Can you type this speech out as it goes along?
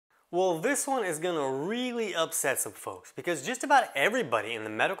Well, this one is going to really upset some folks because just about everybody in the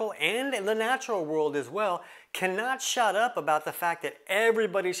medical and in the natural world as well cannot shut up about the fact that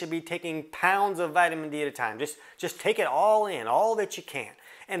everybody should be taking pounds of vitamin D at a time. Just take it all in, all that you can.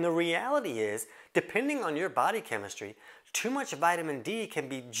 And the reality is, depending on your body chemistry, too much vitamin D can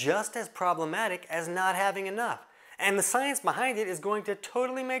be just as problematic as not having enough. And the science behind it is going to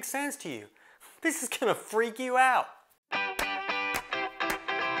totally make sense to you. This is going to freak you out.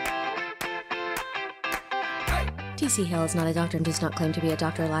 TC Hale is not a doctor and does not claim to be a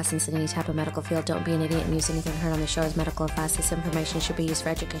doctor or licensed in any type of medical field. Don't be an idiot and use anything heard on the show as medical advice. This information should be used for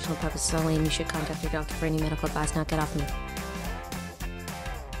educational purposes only, and you should contact your doctor for any medical advice. Now get off me.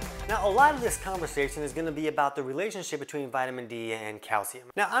 Now, a lot of this conversation is going to be about the relationship between vitamin D and calcium.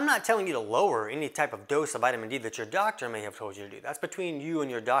 Now, I'm not telling you to lower any type of dose of vitamin D that your doctor may have told you to do. That's between you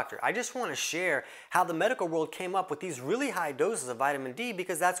and your doctor. I just want to share how the medical world came up with these really high doses of vitamin D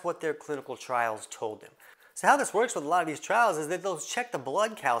because that's what their clinical trials told them. So how this works with a lot of these trials is that they'll check the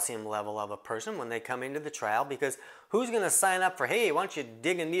blood calcium level of a person when they come into the trial, because who's going to sign up for, hey, why don't you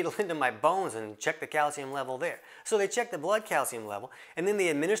dig a needle into my bones and check the calcium level there? So they check the blood calcium level, and then they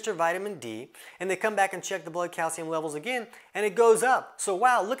administer vitamin D, and they come back and check the blood calcium levels again, and it goes up. So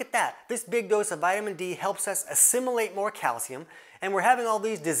wow, look at that. This big dose of vitamin D helps us assimilate more calcium, and we're having all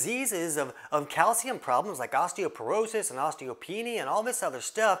these diseases of calcium problems like osteoporosis and osteopenia and all this other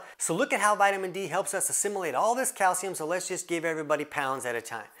stuff. So look at how vitamin D helps us assimilate all this calcium, so let's just give everybody pounds at a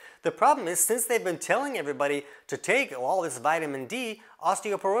time. The problem is, since they've been telling everybody to take all this vitamin D,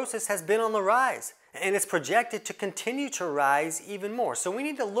 osteoporosis has been on the rise, and it's projected to continue to rise even more. So we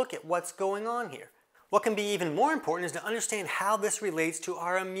need to look at what's going on here. What can be even more important is to understand how this relates to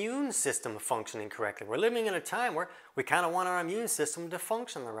our immune system functioning correctly. We're living in a time where we kind of want our immune system to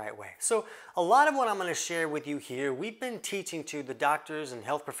function the right way. So a lot of what I'm going to share with you here, we've been teaching to the doctors and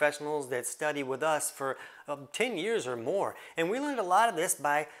health professionals that study with us for 10 years or more. And we learned a lot of this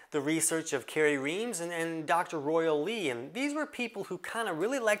by the research of Carrie Reams and Dr. Royal Lee. And these were people who kind of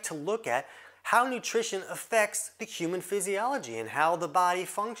really like to look at how nutrition affects the human physiology and how the body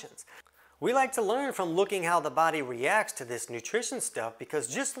functions. We like to learn from looking how the body reacts to this nutrition stuff, because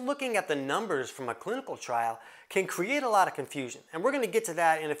just looking at the numbers from a clinical trial can create a lot of confusion. And we're going to get to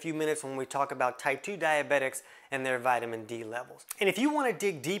that in a few minutes when we talk about type 2 diabetics and their vitamin D levels. And if you want to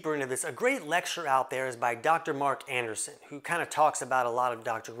dig deeper into this, a great lecture out there is by Dr. Mark Anderson, who kind of talks about a lot of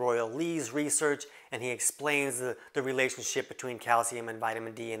Dr. Royal Lee's research, and he explains the relationship between calcium and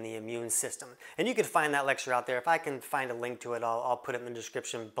vitamin D in the immune system. And you can find that lecture out there. If I can find a link to it, I'll put it in the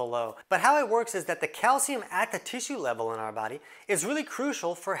description below. But how it works is that the calcium at the tissue level in our body is really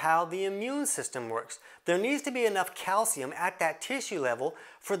crucial for how the immune system works. There needs to be enough calcium at that tissue level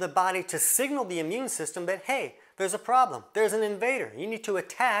for the body to signal the immune system that, hey, there's a problem, there's an invader. You need to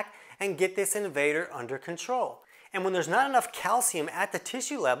attack and get this invader under control. And when there's not enough calcium at the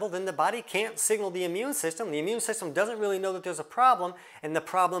tissue level, then the body can't signal the immune system. The immune system doesn't really know that there's a problem, and the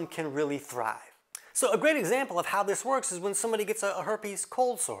problem can really thrive. So a great example of how this works is when somebody gets a herpes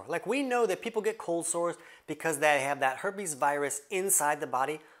cold sore. Like, we know that people get cold sores because they have that herpes virus inside the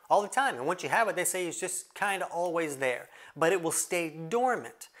body all the time. And once you have it, they say it's just kind of always there, but it will stay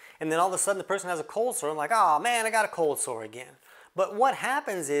dormant. And then all of a sudden the person has a cold sore. I'm like, oh man, I got a cold sore again. But what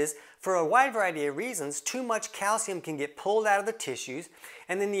happens is, for a wide variety of reasons, too much calcium can get pulled out of the tissues,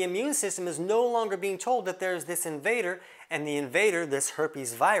 and then the immune system is no longer being told that there's this invader, and the invader, this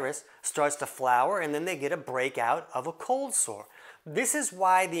herpes virus, starts to flower, and then they get a breakout of a cold sore. This is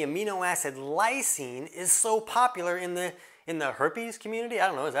why the amino acid lysine is so popular in the herpes community. I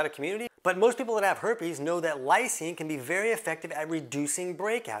don't know, is that a community? But most people that have herpes know that lysine can be very effective at reducing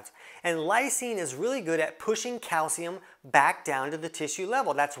breakouts. And lysine is really good at pushing calcium back down to the tissue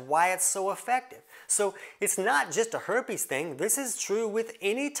level. That's why it's so effective. So it's not just a herpes thing. This is true with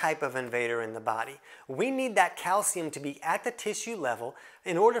any type of invader in the body. We need that calcium to be at the tissue level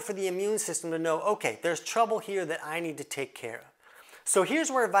in order for the immune system to know, okay, there's trouble here that I need to take care of. So here's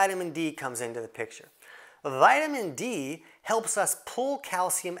where vitamin D comes into the picture. Vitamin D helps us pull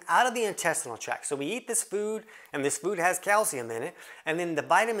calcium out of the intestinal tract. So we eat this food, and this food has calcium in it, and then the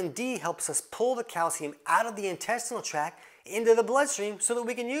vitamin D helps us pull the calcium out of the intestinal tract into the bloodstream so that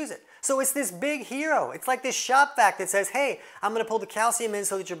we can use it. So it's this big hero. It's like this shop vac that says, hey, I'm going to pull the calcium in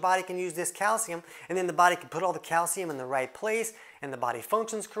so that your body can use this calcium, and then the body can put all the calcium in the right place, and the body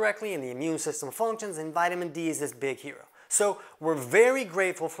functions correctly, and the immune system functions, and vitamin D is this big hero. So we're very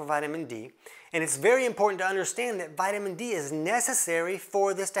grateful for vitamin D, and it's very important to understand that vitamin D is necessary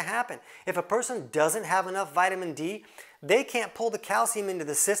for this to happen. If a person doesn't have enough vitamin D, they can't pull the calcium into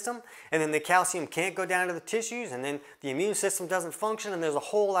the system, and then the calcium can't go down to the tissues, and then the immune system doesn't function, and there's a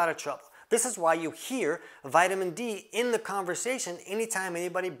whole lot of trouble. This is why you hear vitamin D in the conversation anytime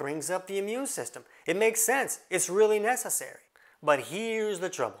anybody brings up the immune system. It makes sense. It's really necessary. But here's the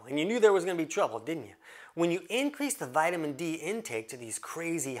trouble, and you knew there was going to be trouble, didn't you? When you increase the vitamin D intake to these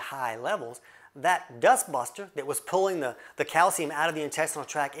crazy high levels, that dustbuster that was pulling the calcium out of the intestinal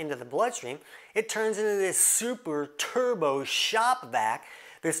tract into the bloodstream, it turns into this super turbo shop vac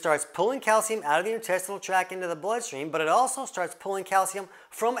that starts pulling calcium out of the intestinal tract into the bloodstream, but it also starts pulling calcium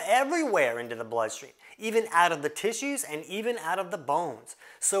from everywhere into the bloodstream, even out of the tissues and even out of the bones.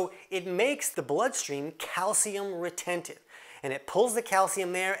 So it makes the bloodstream calcium retentive. And it pulls the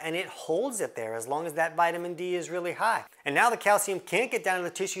calcium there and it holds it there as long as that vitamin D is really high. And now the calcium can't get down to the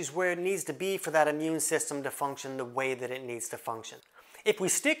tissues where it needs to be for that immune system to function the way that it needs to function. If we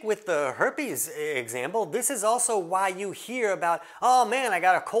stick with the herpes example, this is also why you hear about, oh man, I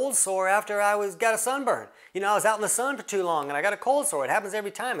got a cold sore after I got a sunburn. You know, I was out in the sun for too long and I got a cold sore. It happens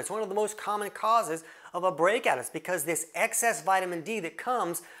every time. It's one of the most common causes of a breakout. It's because this excess vitamin D that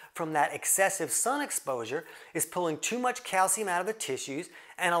comes from that excessive sun exposure is pulling too much calcium out of the tissues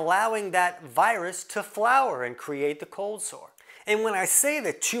and allowing that virus to flower and create the cold sore. And when I say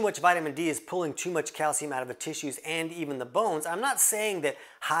that too much vitamin D is pulling too much calcium out of the tissues and even the bones, I'm not saying that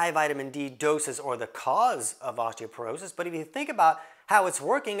high vitamin D doses are the cause of osteoporosis, but if you think about how it's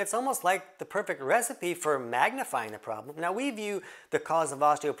working, it's almost like the perfect recipe for magnifying the problem. Now, we view the cause of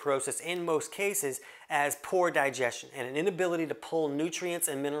osteoporosis in most cases as poor digestion and an inability to pull nutrients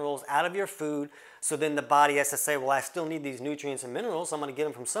and minerals out of your food, so then the body has to say, well, I still need these nutrients and minerals, so I'm going to get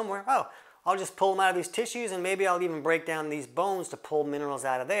them from somewhere. Oh, I'll just pull them out of these tissues, and maybe I'll even break down these bones to pull minerals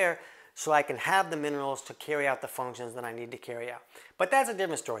out of there so I can have the minerals to carry out the functions that I need to carry out. But that's a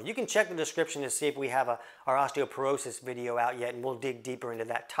different story. You can check the description to see if we have our osteoporosis video out yet, and we'll dig deeper into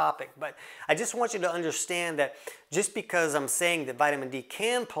that topic. But I just want you to understand that just because I'm saying that vitamin D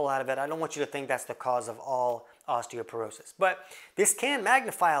can pull out of it, I don't want you to think that's the cause of all osteoporosis. But this can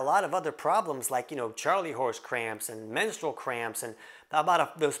magnify a lot of other problems like, you know, Charlie horse cramps and menstrual cramps, and how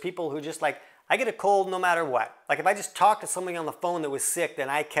about those people who just like, I get a cold no matter what. Like if I just talk to somebody on the phone that was sick, then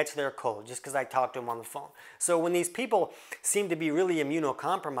I catch their cold just because I talked to them on the phone. So when these people seem to be really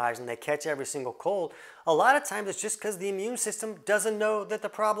immunocompromised and they catch every single cold, a lot of times it's just because the immune system doesn't know that the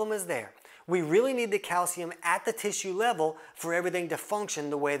problem is there. We really need the calcium at the tissue level for everything to function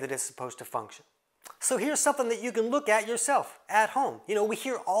the way that it's supposed to function. So here's something that you can look at yourself at home. You know, we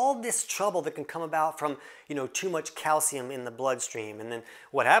hear all this trouble that can come about from, you know, too much calcium in the bloodstream. And then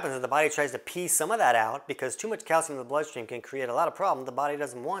what happens is the body tries to pee some of that out because too much calcium in the bloodstream can create a lot of problems. The body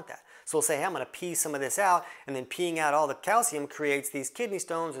doesn't want that. So we'll say, hey, I'm going to pee some of this out, and then peeing out all the calcium creates these kidney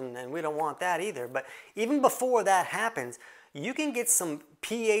stones, and we don't want that either. But even before that happens, you can get some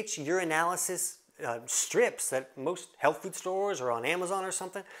pH urinalysis strips at most health food stores or on Amazon or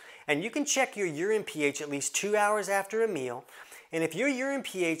something. And you can check your urine pH at least 2 hours after a meal. And if your urine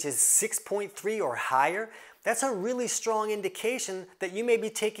pH is 6.3 or higher, that's a really strong indication that you may be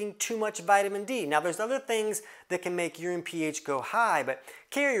taking too much vitamin D. Now, there's other things that can make urine pH go high, but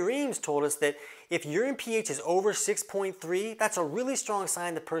Carrie Reams told us that if urine pH is over 6.3, that's a really strong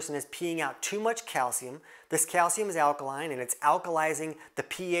sign the person is peeing out too much calcium. This calcium is alkaline, and it's alkalizing the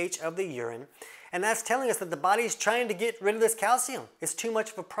pH of the urine. And that's telling us that the body is trying to get rid of this calcium. It's too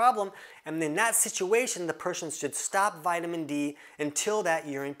much of a problem. And in that situation, the person should stop vitamin D until that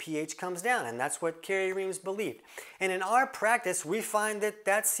urine pH comes down. And that's what Carrie Reams believed. And in our practice, we find that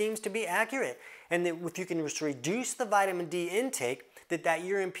that seems to be accurate. And that if you can just reduce the vitamin D intake, that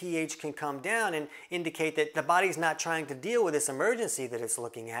urine pH can come down and indicate that the body's not trying to deal with this emergency that it's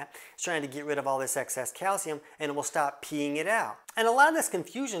looking at. It's trying to get rid of all this excess calcium, and it will stop peeing it out. And a lot of this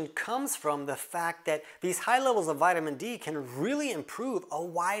confusion comes from the fact that these high levels of vitamin D can really improve a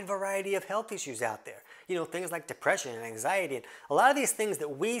wide variety of health issues out there. You know, things like depression and anxiety, and a lot of these things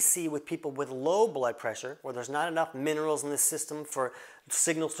that we see with people with low blood pressure, where there's not enough minerals in the system for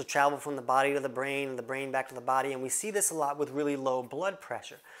signals to travel from the body to the brain and the brain back to the body, and we see this a lot with really low blood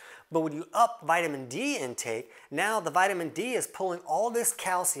pressure. But when you up vitamin D intake, now the vitamin D is pulling all this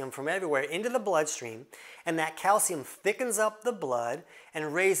calcium from everywhere into the bloodstream, and that calcium thickens up the blood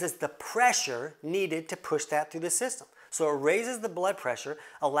and raises the pressure needed to push that through the system. So it raises the blood pressure,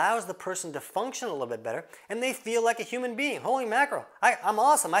 allows the person to function a little bit better, and they feel like a human being. Holy mackerel, I'm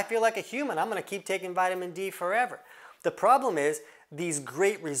awesome. I feel like a human. I'm going to keep taking vitamin D forever. The problem is these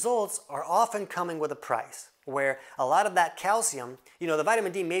great results are often coming with a price, where a lot of that calcium, you know, the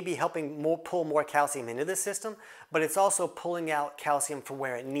vitamin D may be helping pull more calcium into the system, but it's also pulling out calcium from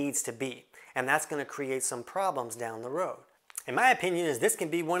where it needs to be. and that's going to create some problems down the road. In my opinion, is this can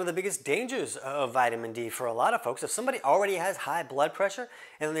be one of the biggest dangers of vitamin D for a lot of folks. If somebody already has high blood pressure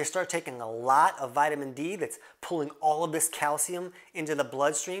and then they start taking a lot of vitamin D that's pulling all of this calcium into the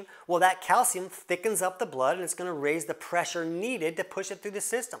bloodstream, well, that calcium thickens up the blood and it's going to raise the pressure needed to push it through the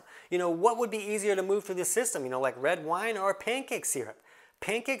system. You know, what would be easier to move through the system? You know, like red wine or pancake syrup.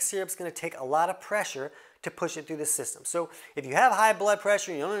 Pancake syrup is going to take a lot of pressure to push it through the system. So if you have high blood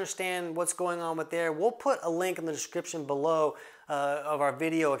pressure and you don't understand what's going on with there, we'll put a link in the description below of our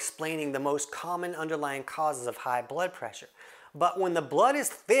video explaining the most common underlying causes of high blood pressure. But when the blood is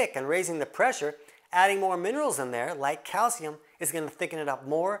thick and raising the pressure, adding more minerals in there, like calcium, is going to thicken it up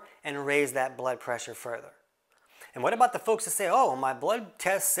more and raise that blood pressure further. And what about the folks that say, oh, my blood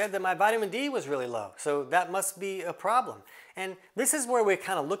test said that my vitamin D was really low, so that must be a problem. And this is where we're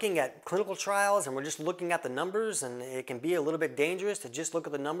kind of looking at clinical trials and we're just looking at the numbers, and it can be a little bit dangerous to just look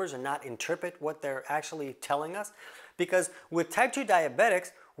at the numbers and not interpret what they're actually telling us. Because with type 2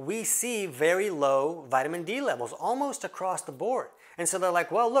 diabetics, we see very low vitamin D levels almost across the board. And so they're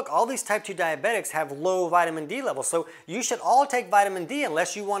like, well, look, all these type 2 diabetics have low vitamin D levels, so you should all take vitamin D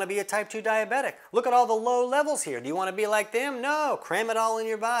unless you want to be a type 2 diabetic. Look at all the low levels here. Do you want to be like them? No, cram it all in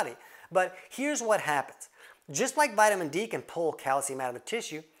your body. But here's what happens. Just like vitamin D can pull calcium out of the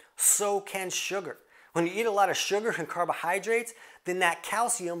tissue, so can sugar. When you eat a lot of sugar and carbohydrates, then that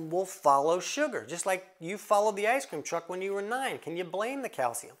calcium will follow sugar, just like you followed the ice cream truck when you were 9. Can you blame the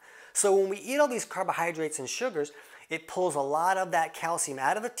calcium? So when we eat all these carbohydrates and sugars, it pulls a lot of that calcium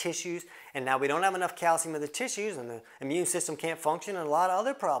out of the tissues, and now we don't have enough calcium in the tissues, and the immune system can't function, and a lot of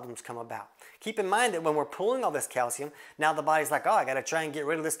other problems come about. Keep in mind that when we're pulling all this calcium, now the body's like, oh, I got to try and get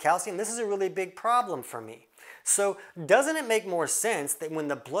rid of this calcium. This is a really big problem for me. So doesn't it make more sense that when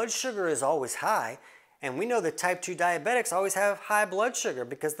the blood sugar is always high, and we know that type 2 diabetics always have high blood sugar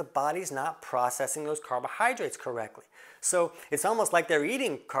because the body's not processing those carbohydrates correctly. So it's almost like they're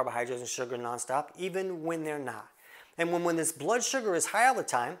eating carbohydrates and sugar nonstop, even when they're not. And when this blood sugar is high all the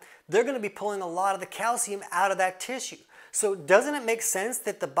time, they're going to be pulling a lot of the calcium out of that tissue. So doesn't it make sense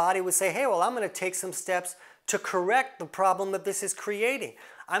that the body would say, hey, well, I'm going to take some steps to correct the problem that this is creating.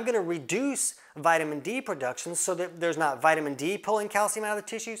 I'm going to reduce vitamin D production so that there's not vitamin D pulling calcium out of the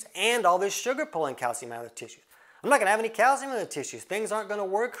tissues and all this sugar pulling calcium out of the tissues. I'm not going to have any calcium in the tissues. Things aren't going to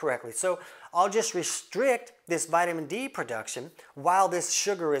work correctly. So I'll just restrict this vitamin D production while this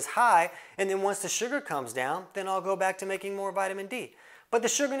sugar is high, and then once the sugar comes down, then I'll go back to making more vitamin D. But the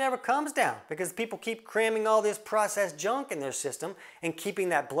sugar never comes down because people keep cramming all this processed junk in their system and keeping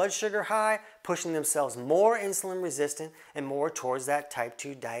that blood sugar high, pushing themselves more insulin resistant and more towards that type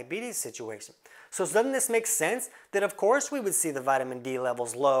 2 diabetes situation. So doesn't this make sense that of course we would see the vitamin D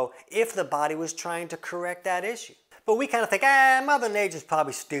levels low if the body was trying to correct that issue? But we kind of think, Mother Nature's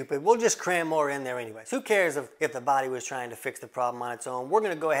probably stupid. We'll just cram more in there anyways. Who cares if the body was trying to fix the problem on its own? We're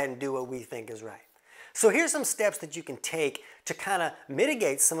going to go ahead and do what we think is right. So here's some steps that you can take to kind of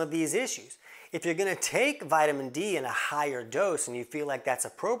mitigate some of these issues. If you're going to take vitamin D in a higher dose and you feel like that's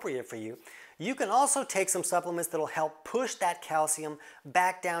appropriate for you, you can also take some supplements that will help push that calcium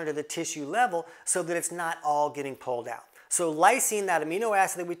back down to the tissue level so that it's not all getting pulled out. So lysine, that amino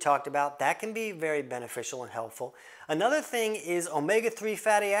acid that we talked about, that can be very beneficial and helpful. Another thing is omega-3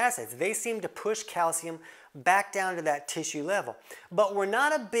 fatty acids. They seem to push calcium back down to that tissue level. But we're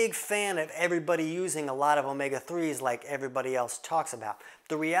not a big fan of everybody using a lot of omega-3s like everybody else talks about.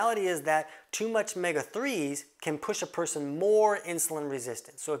 The reality is that too much omega-3s can push a person more insulin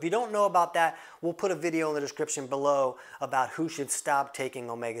resistant. So if you don't know about that, we'll put a video in the description below about who should stop taking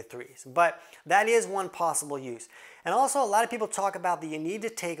omega-3s. But that is one possible use. And also a lot of people talk about that you need to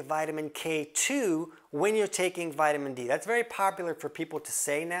take vitamin K2 when you're taking vitamin D. That's very popular for people to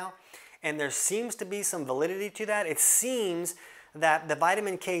say now. And there seems to be some validity to that. It seems that the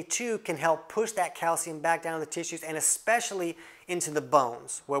vitamin K2 can help push that calcium back down to the tissues and especially into the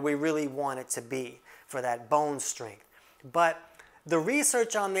bones where we really want it to be for that bone strength. But the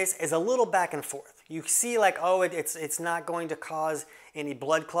research on this is a little back and forth. You see like, oh, it's not going to cause any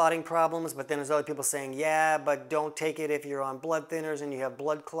blood clotting problems, but then there's other people saying, yeah, but don't take it if you're on blood thinners and you have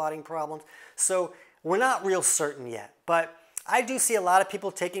blood clotting problems. So we're not real certain yet, but I do see a lot of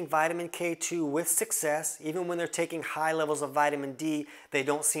people taking vitamin K2 with success. Even when they're taking high levels of vitamin D, they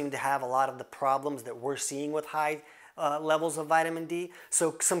don't seem to have a lot of the problems that we're seeing with high levels of vitamin D.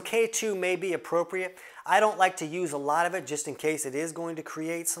 So some K2 may be appropriate. I don't like to use a lot of it just in case it is going to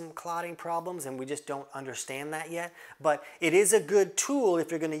create some clotting problems and we just don't understand that yet. But it is a good tool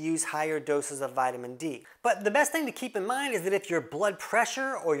if you're going to use higher doses of vitamin D. But the best thing to keep in mind is that if your blood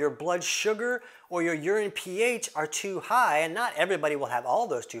pressure or your blood sugar or your urine pH are too high, and not everybody will have all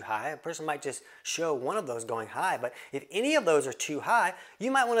those too high, a person might just show one of those going high, but if any of those are too high,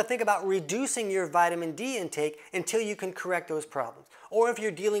 you might want to think about reducing your vitamin D intake until you can correct those problems. Or if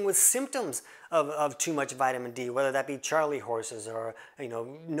you're dealing with symptoms of too much vitamin D, whether that be Charlie horses or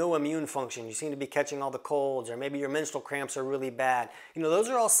no immune function, you seem to be catching all the colds, or maybe your menstrual cramps are really bad. Those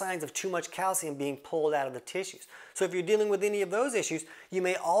are all signs of too much calcium being pulled out of the tissues. So if you're dealing with any of those issues, you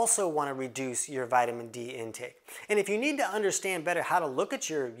may also want to reduce your vitamin D intake. And if you need to understand better how to look at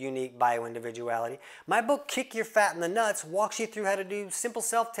your unique bioindividuality, my book, Kick Your Fat in the Nuts, walks you through how to do simple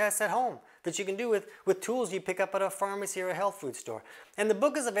self-tests at home that you can do with tools you pick up at a pharmacy or a health food store. And the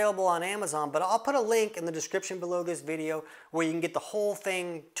book is available on Amazon, but I'll put a link in the description below this video where you can get the whole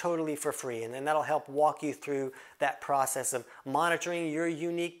thing totally for free, and then that'll help walk you through that process of monitoring your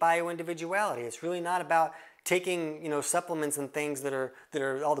unique bioindividuality. It's really not about taking supplements and things that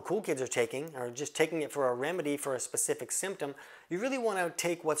are all the cool kids are taking, or just taking it for a remedy for a specific symptom. You really want to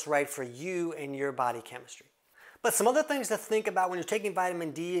take what's right for you and your body chemistry. But some other things to think about when you're taking vitamin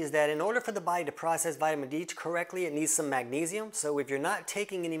D is that in order for the body to process vitamin D correctly, it needs some magnesium. So if you're not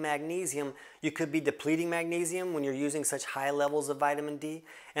taking any magnesium, you could be depleting magnesium when you're using such high levels of vitamin D.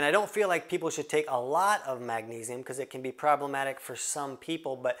 And I don't feel like people should take a lot of magnesium because it can be problematic for some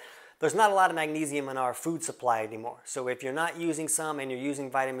people, but there's not a lot of magnesium in our food supply anymore. So if you're not using some and you're using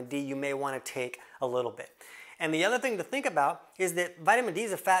vitamin D, you may want to take a little bit. And the other thing to think about is that vitamin D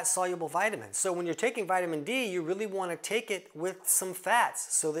is a fat-soluble vitamin. So when you're taking vitamin D, you really want to take it with some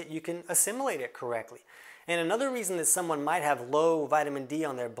fats so that you can assimilate it correctly. And another reason that someone might have low vitamin D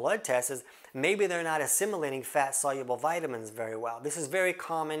on their blood test is maybe they're not assimilating fat-soluble vitamins very well. This is very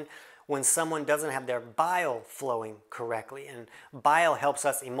common when someone doesn't have their bile flowing correctly. And bile helps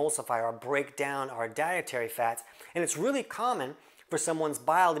us emulsify or break down our dietary fats. And it's really common for someone's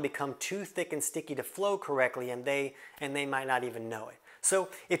bile to become too thick and sticky to flow correctly, and they might not even know it. So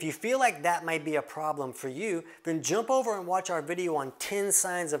if you feel like that might be a problem for you, then jump over and watch our video on 10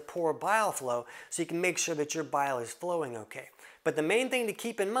 signs of poor bile flow so you can make sure that your bile is flowing okay. But the main thing to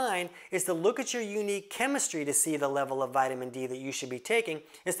keep in mind is to look at your unique chemistry to see the level of vitamin D that you should be taking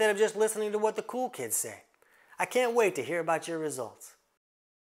instead of just listening to what the cool kids say. I can't wait to hear about your results.